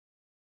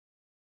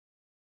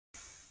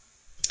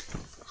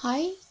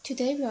Hi,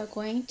 today we are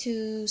going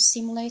to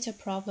simulate a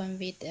problem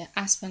with the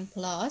Aspen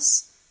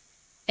Plus,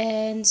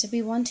 and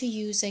we want to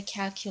use a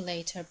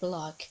calculator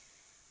block.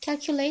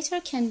 Calculator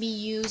can be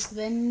used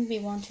when we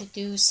want to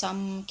do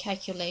some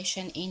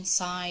calculation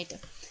inside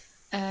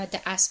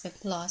the Aspen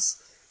Plus.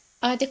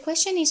 The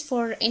question is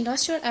for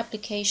industrial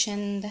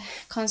application, the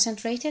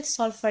concentrated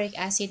sulfuric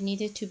acid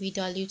needed to be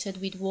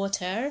diluted with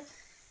water.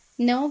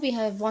 Now we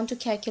want to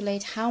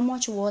calculate how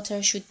much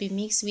water should be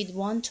mixed with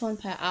 1 ton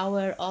per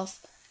hour of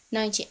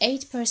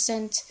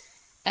 98%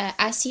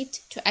 acid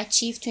to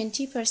achieve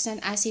 20%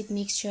 acid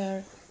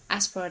mixture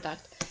as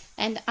product.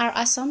 And our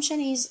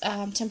assumption is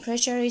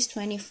temperature is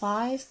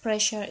 25,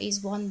 pressure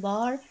is 1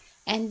 bar,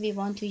 and we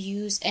want to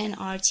use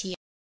nRT.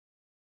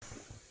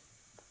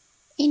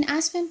 In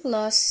Aspen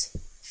Plus,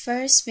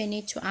 first we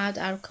need to add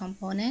our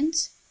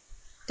components.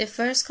 The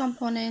first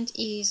component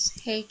is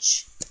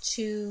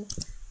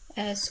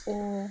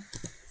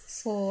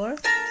H2SO4,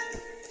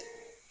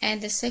 and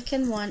the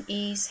second one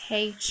is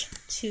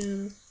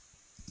H2O.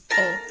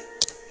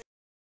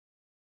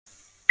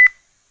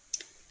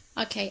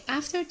 Okay,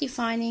 after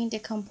defining the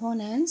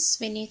components,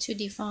 we need to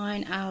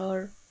define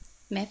our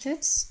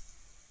methods,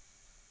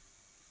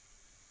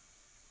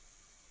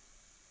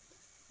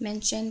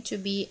 mentioned to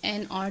be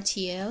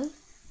nRTL.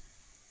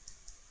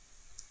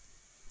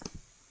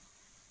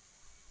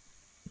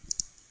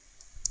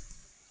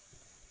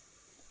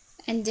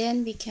 And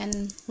then we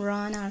can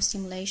run our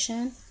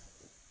simulation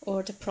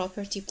or the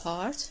property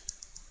part.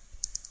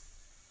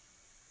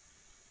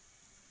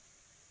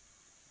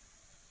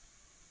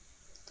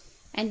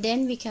 And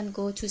then we can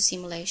go to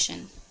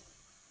simulation.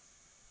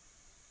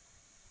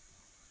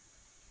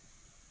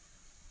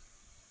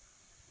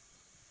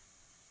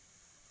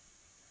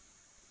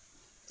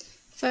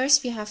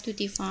 First, we have to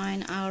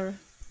define our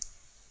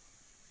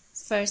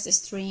first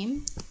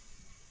stream.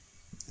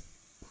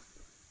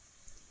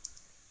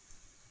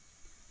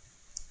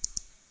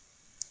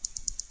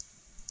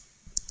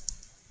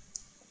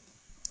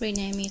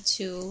 Rename it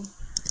to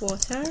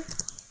water.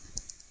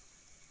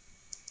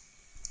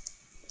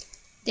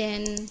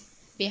 Then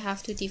we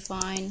have to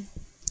define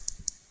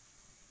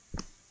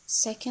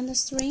second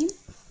stream,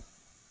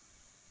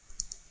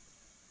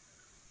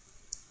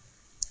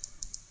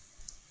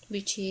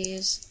 which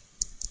is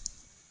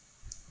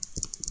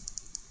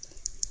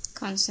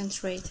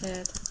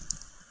concentrated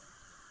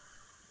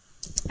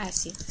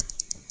acid.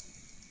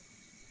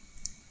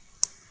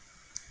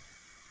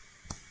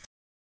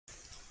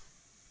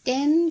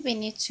 Then we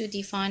need to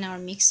define our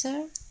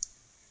mixer.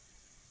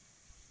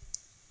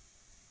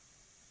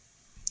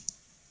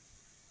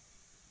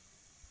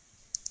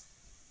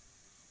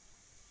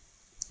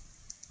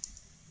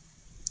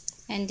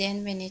 And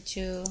then we need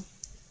to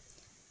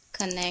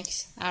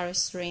connect our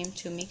stream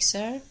to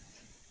mixer,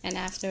 and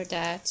after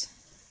that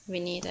we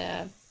need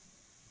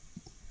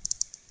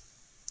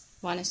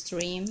one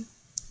stream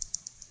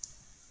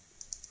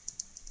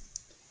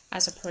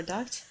as a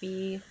product.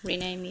 We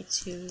rename it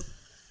to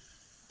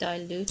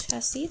dilute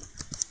acid.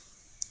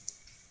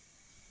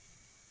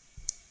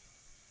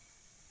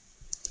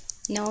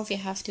 Now we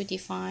have to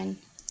define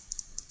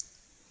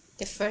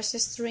the first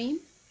stream,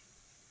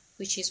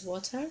 which is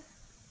water.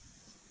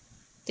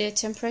 The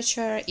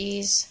temperature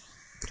is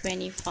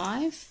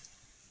 25,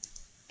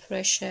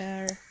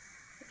 pressure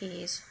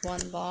is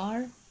 1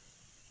 bar,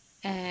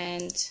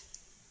 and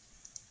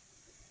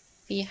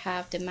we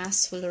have the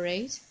mass flow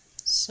rate,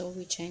 so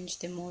we change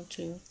the mole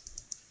to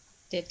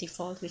the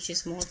default, which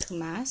is mole to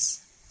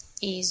mass,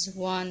 is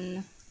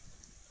 1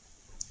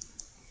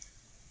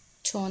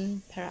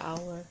 ton per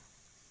hour.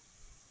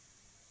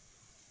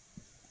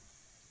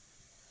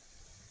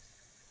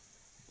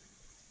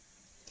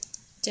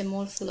 The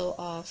mole flow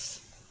of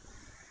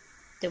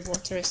the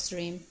water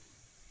stream,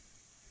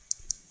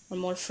 or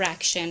mole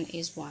fraction,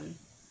 is 1.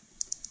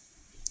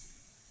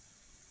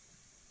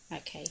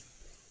 Okay.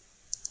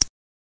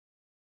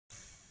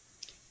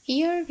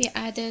 Here we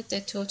added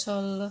the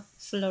total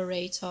flow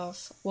rate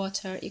of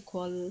water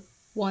equal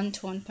 1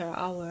 ton per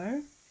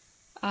hour.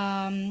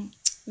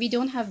 We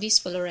don't have this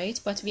flow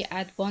rate, but we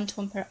add 1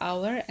 ton per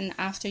hour, and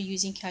after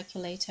using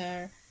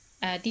calculator,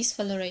 this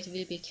flow rate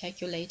will be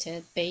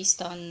calculated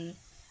based on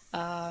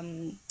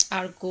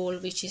our goal,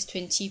 which is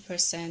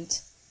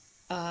 20%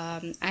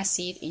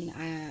 acid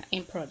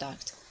in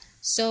product.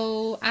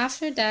 So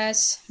after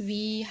that,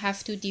 we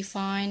have to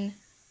define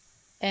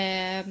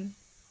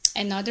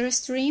another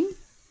stream,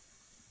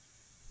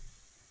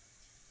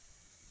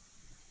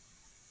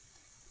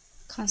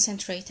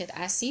 concentrated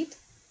acid.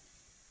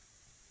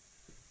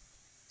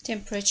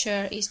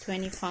 Temperature is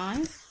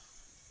 25,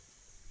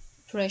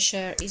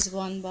 pressure is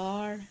 1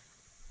 bar,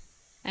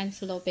 and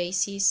flow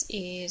basis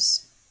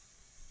is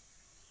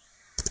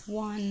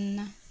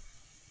 1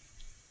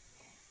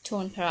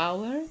 ton per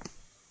hour.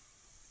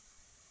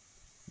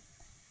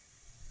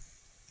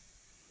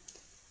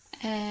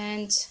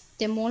 And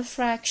the mole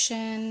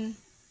fraction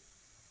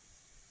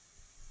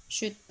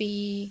should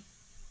be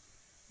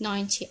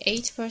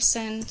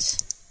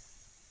 98%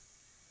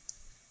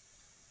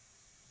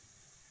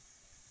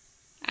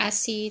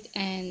 acid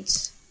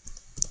and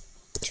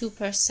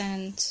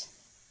 2%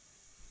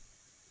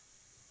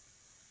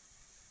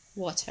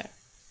 water.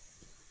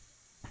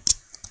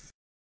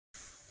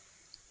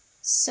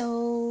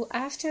 So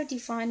after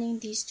defining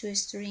these two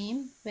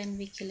streams, when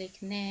we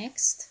click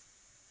next,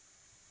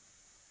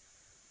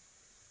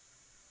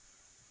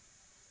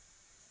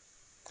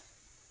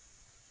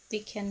 we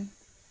can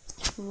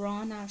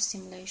run our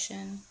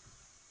simulation.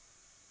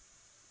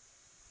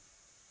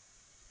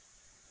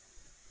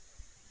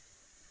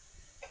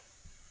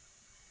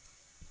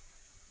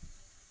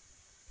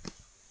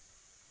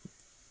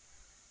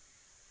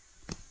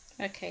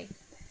 Okay,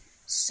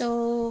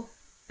 so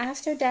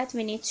after that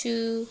we need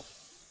to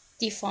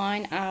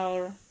define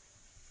our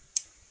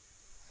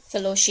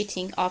flow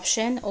sheeting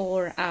option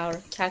or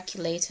our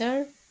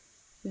calculator.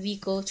 We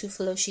go to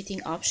flow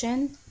sheeting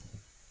option,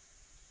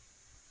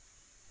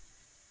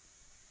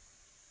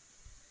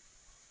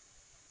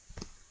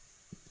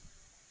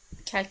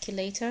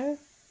 calculator,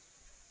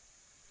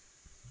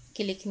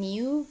 click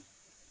new,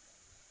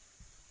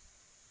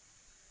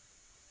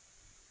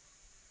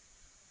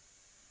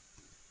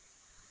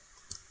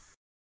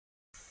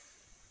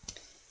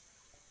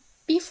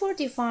 before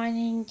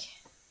defining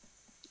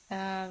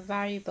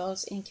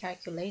variables in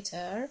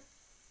calculator,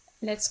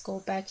 let's go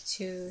back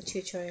to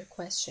tutorial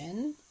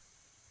question.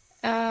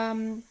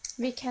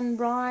 We can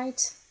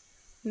write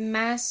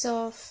mass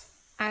of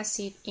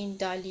acid in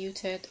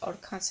diluted or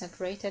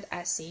concentrated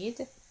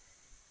acid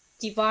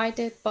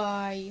divided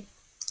by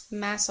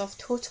mass of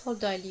total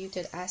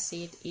diluted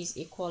acid is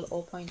equal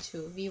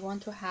 0.2. We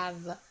want to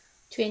have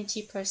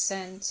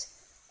 20%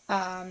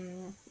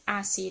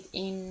 acid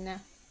in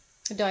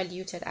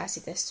diluted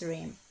acid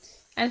stream,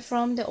 and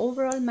from the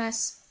overall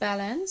mass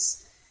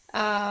balance,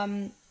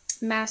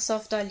 mass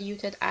of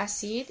diluted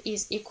acid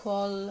is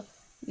equal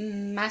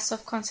mass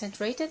of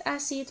concentrated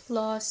acid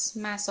plus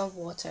mass of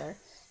water.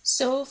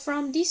 So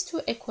from these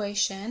two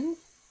equations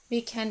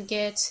we can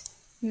get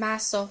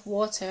mass of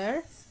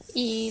water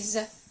is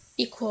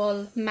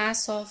equal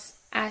mass of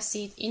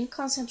acid in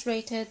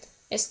concentrated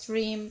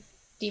stream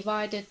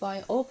divided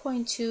by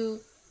 0.2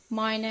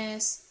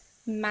 minus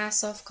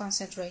mass of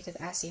concentrated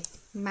acid,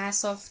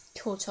 mass of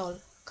total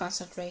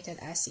concentrated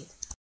acid.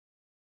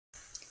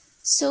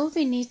 So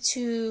we need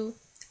to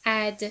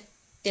add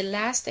the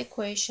last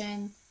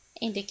equation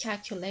in the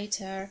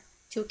calculator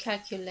to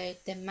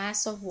calculate the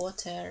mass of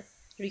water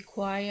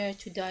required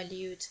to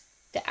dilute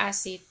the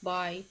acid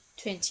by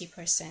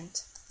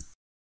 20%.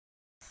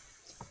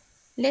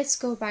 Let's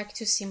go back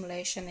to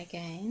simulation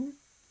again.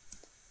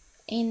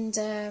 In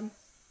the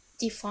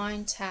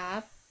define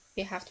tab,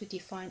 we have to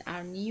define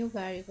our new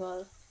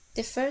variable.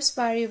 The first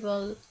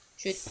variable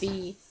should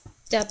be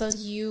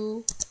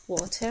W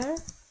water.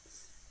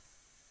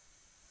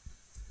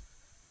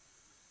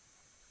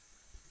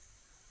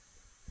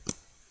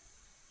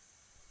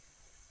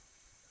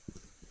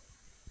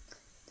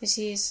 This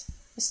is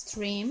a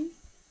stream.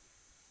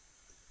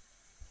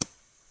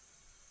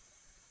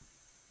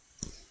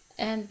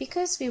 And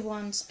because we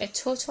want a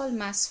total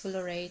mass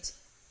flow rate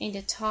in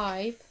the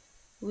type,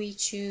 we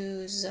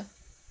choose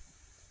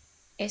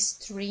a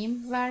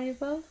stream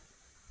variable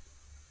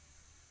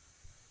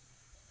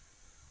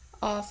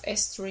of a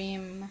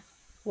stream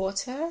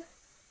water.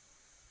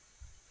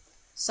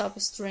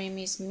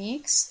 Substream is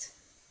mixed,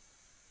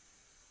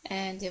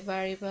 and the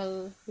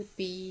variable would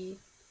be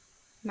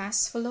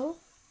mass flow.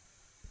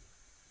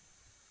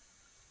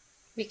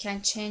 We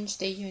can change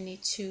the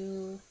unit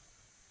to,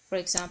 for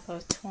example,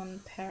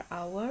 ton per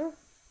hour.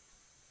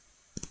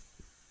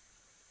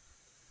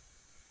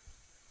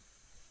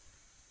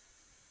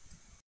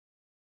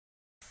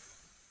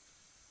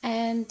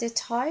 And the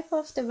type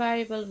of the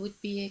variable would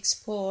be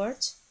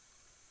export,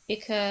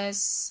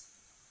 because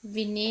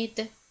we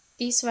need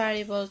this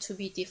variable to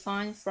be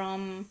defined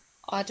from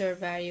other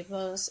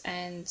variables,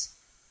 and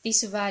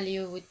this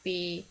value would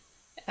be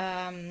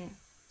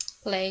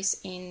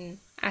placed in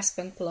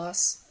Aspen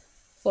Plus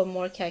for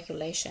more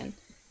calculation.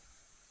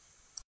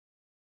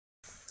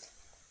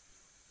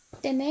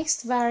 The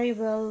next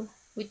variable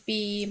would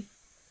be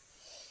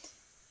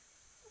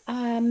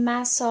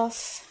mass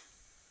of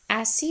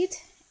acid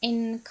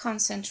in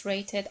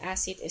concentrated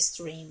acid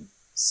stream.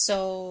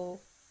 So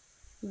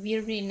we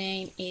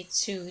rename it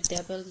to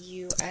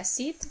W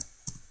acid.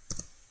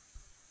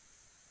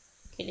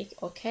 Click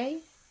OK.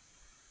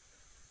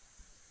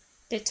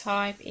 The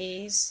type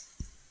is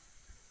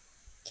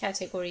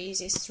category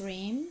is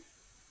stream.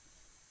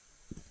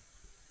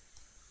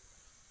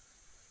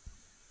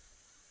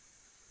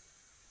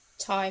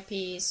 Type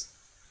is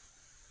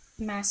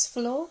mass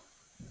flow,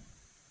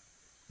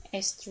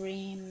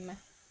 stream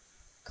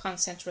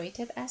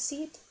concentrated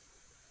acid,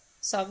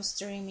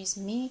 substream is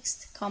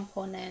mixed,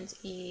 component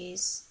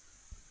is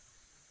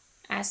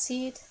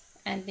acid,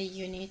 and the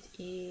unit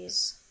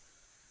is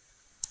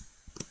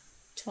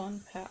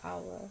ton per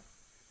hour.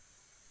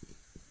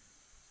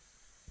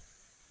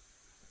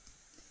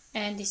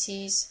 And this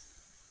is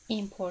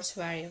import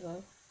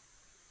variable.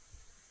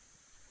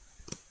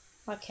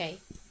 Okay,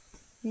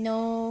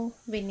 now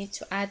we need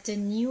to add the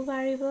new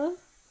variable.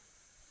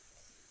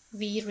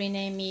 we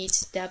rename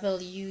it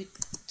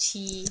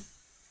WT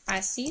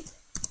acid,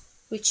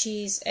 which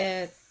is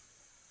a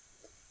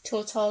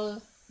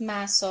total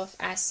mass of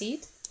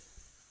acid.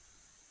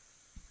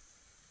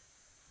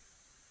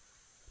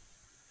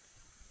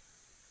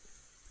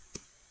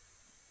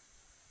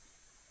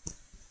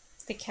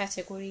 The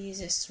category is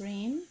a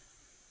stream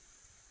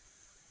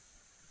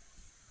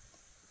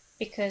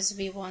because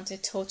we want a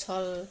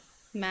total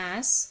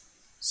mass,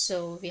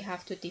 so we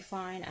have to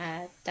define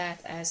that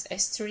as a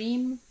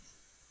stream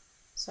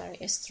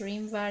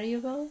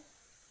variable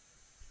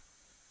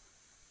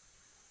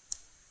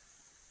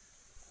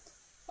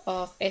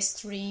of a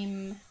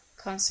stream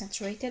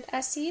concentrated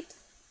acid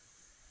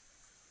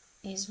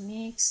is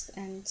mixed,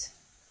 and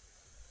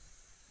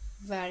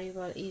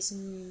variable is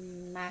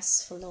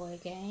mass flow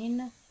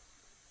again,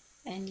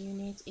 and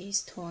unit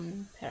is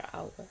ton per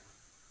hour.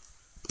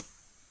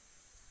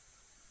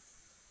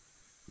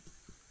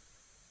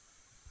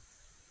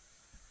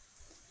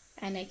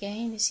 And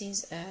again, this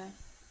is a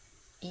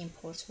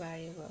import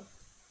variable.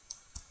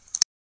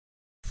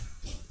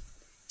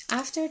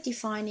 After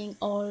defining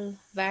all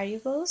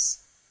variables,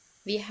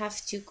 we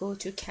have to go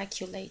to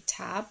Calculate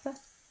tab.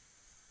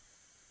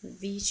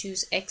 We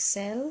choose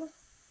Excel.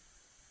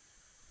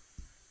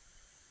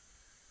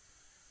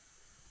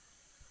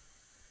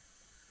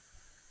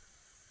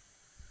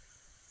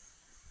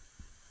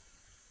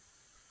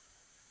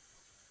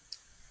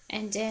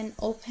 And then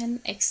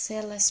open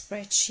Excel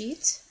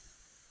spreadsheet.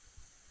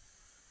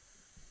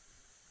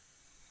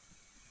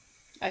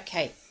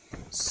 Okay,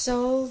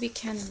 so we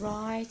can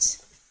write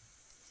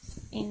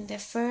in the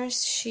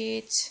first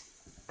sheet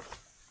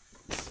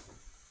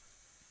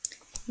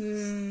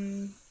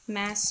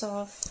mass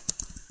of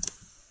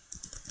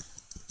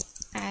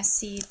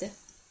acid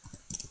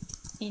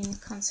in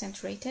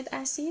concentrated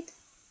acid,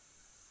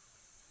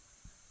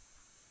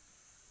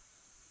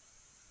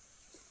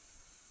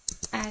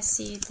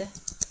 acid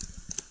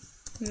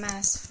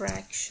mass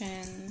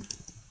fraction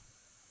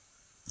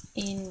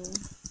in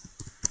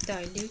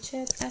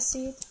diluted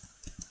acid,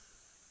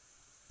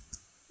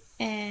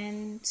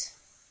 and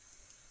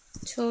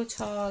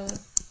total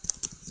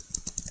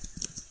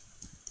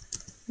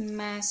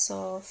mass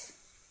of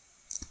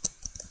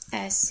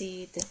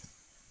acid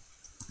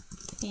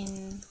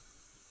in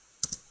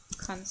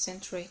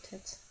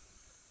concentrated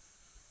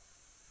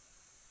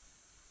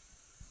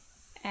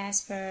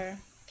as per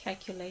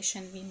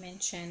calculation we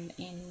mentioned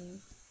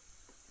in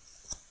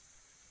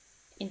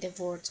the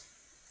Word.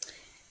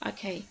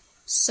 Okay,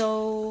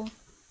 so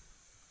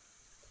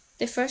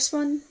the first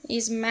one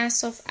is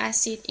mass of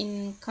acid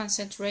in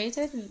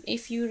concentrated.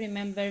 If you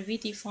remember, we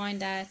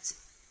defined that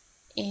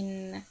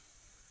in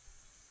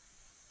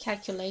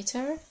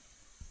calculator,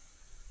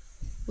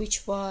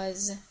 which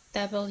was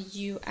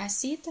W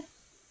acid.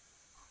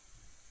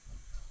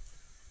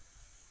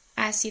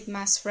 Acid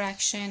mass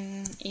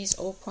fraction is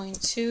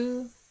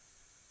 0.2,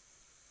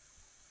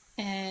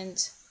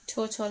 and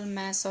total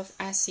mass of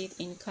acid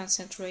in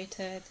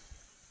concentrated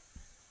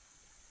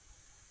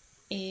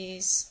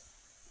is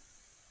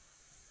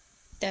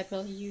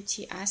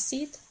WT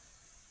acid,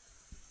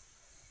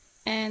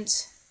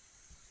 and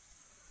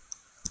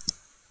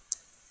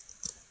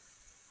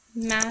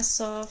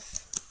mass of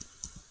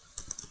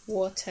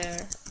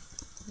water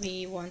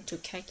we want to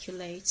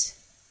calculate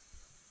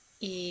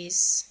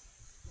is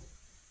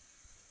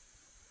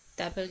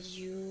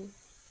W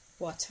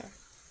water.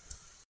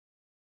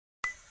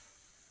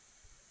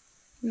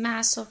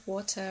 Mass of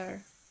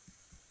water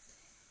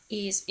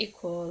is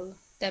equal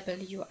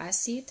W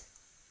acid,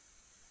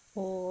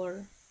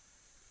 or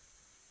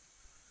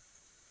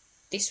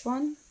this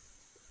one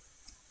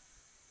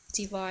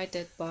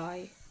divided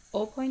by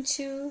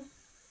 0.2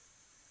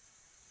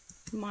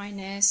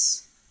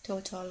 minus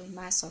total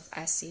mass of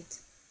acid.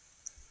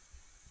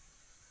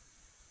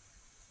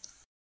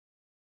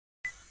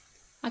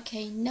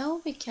 Okay,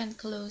 now we can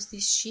close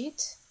this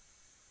sheet,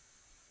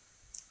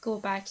 go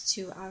back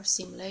to our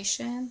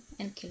simulation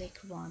and click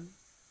Run.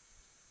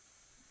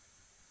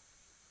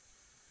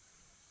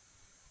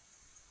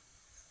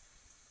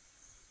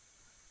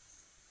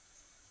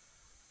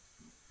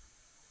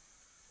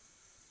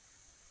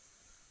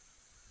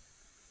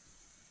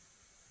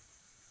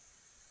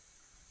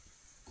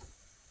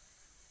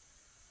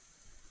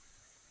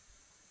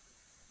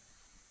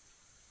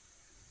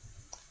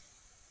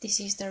 This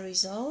is the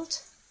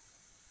result,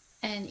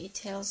 and it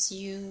tells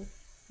you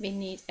we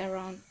need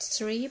around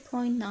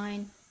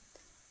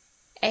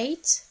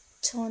 3.98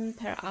 ton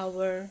per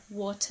hour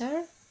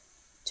water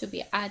to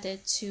be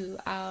added to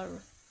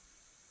our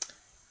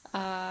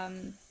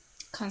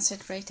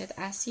concentrated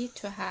acid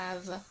to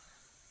have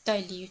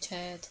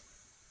diluted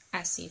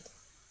acid.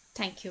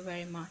 Thank you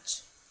very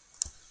much.